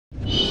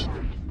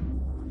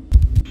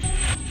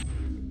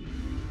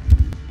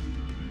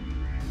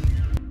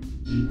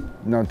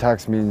No,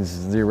 Tacks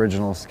means the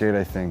original skate,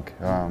 I think.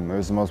 It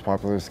was the most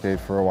popular skate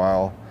for a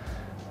while.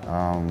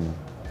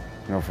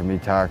 For me,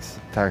 Tacks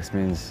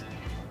means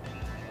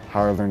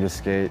how I learned to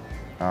skate,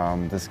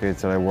 the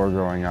skates that I wore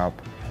growing up.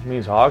 It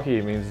means hockey.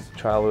 It means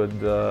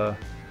childhood,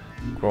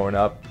 growing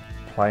up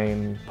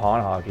playing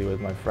pond hockey with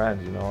my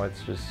friends.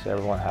 It's just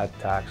everyone had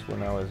Tacks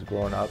when I was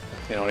growing up.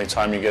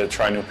 Anytime you get to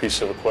try a new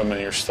piece of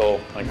equipment, you're still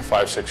like a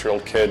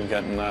 5-6-year-old kid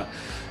going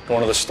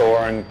to the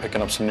store and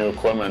picking up some new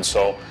equipment.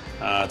 So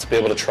to be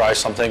able to try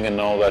something and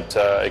know that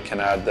it can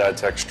add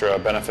that extra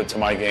benefit to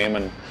my game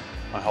and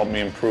help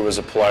me improve as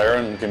a player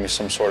and give me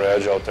some sort of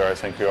edge out there, I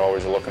think you're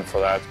always looking for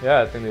that.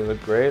 Yeah, I think they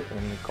look great,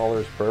 and the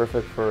color's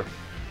perfect for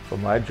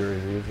my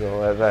jersey.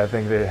 So I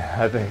think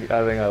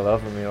I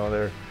love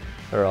them.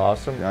 They're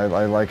awesome.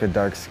 I like a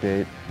dark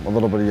skate. A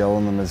little bit of yellow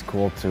in them is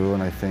cool too,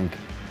 and I think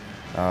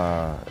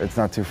it's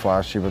not too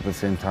flashy, but at the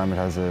same time it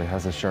has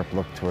a sharp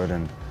look to it,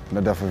 and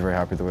I'm definitely very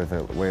happy with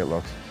the way it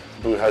looks.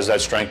 Boot has that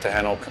strength to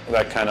handle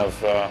that kind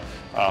of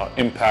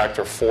impact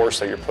or force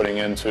that you're putting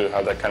in to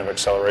have that kind of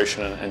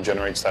acceleration and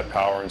generates that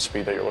power and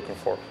speed that you're looking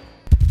for.